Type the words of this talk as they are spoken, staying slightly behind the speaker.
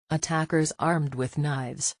Attackers armed with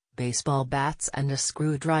knives, baseball bats and a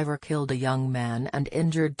screwdriver killed a young man and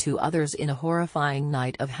injured two others in a horrifying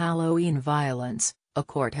night of Halloween violence, a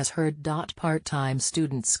court has heard. Part-time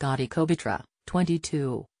student Scotty Kobitra,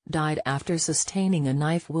 22, died after sustaining a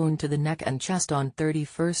knife wound to the neck and chest on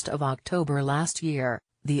 31st of October last year,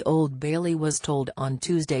 the Old Bailey was told on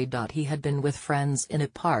Tuesday. He had been with friends in a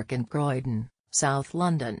park in Croydon, South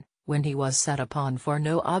London, when he was set upon for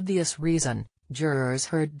no obvious reason. Jurors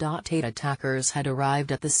heard. 8 attackers had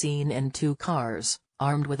arrived at the scene in 2 cars,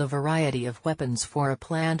 armed with a variety of weapons for a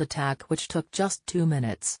planned attack which took just 2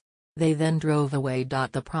 minutes. They then drove away.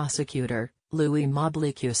 The prosecutor, Louis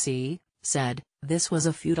Mobley QC, said, "This was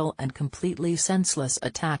a futile and completely senseless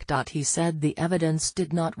attack." He said the evidence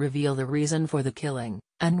did not reveal the reason for the killing,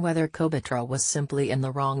 and whether Kobitra was simply in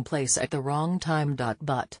the wrong place at the wrong time.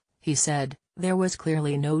 But, he said, there was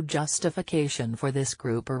clearly no justification for this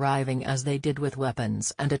group arriving as they did with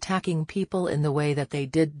weapons and attacking people in the way that they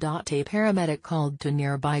did. A paramedic called to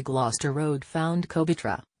nearby Gloucester Road found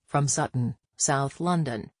Kobitra, from Sutton, South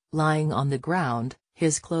London, lying on the ground,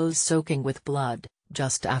 his clothes soaking with blood,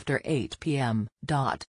 just after 8 p.m.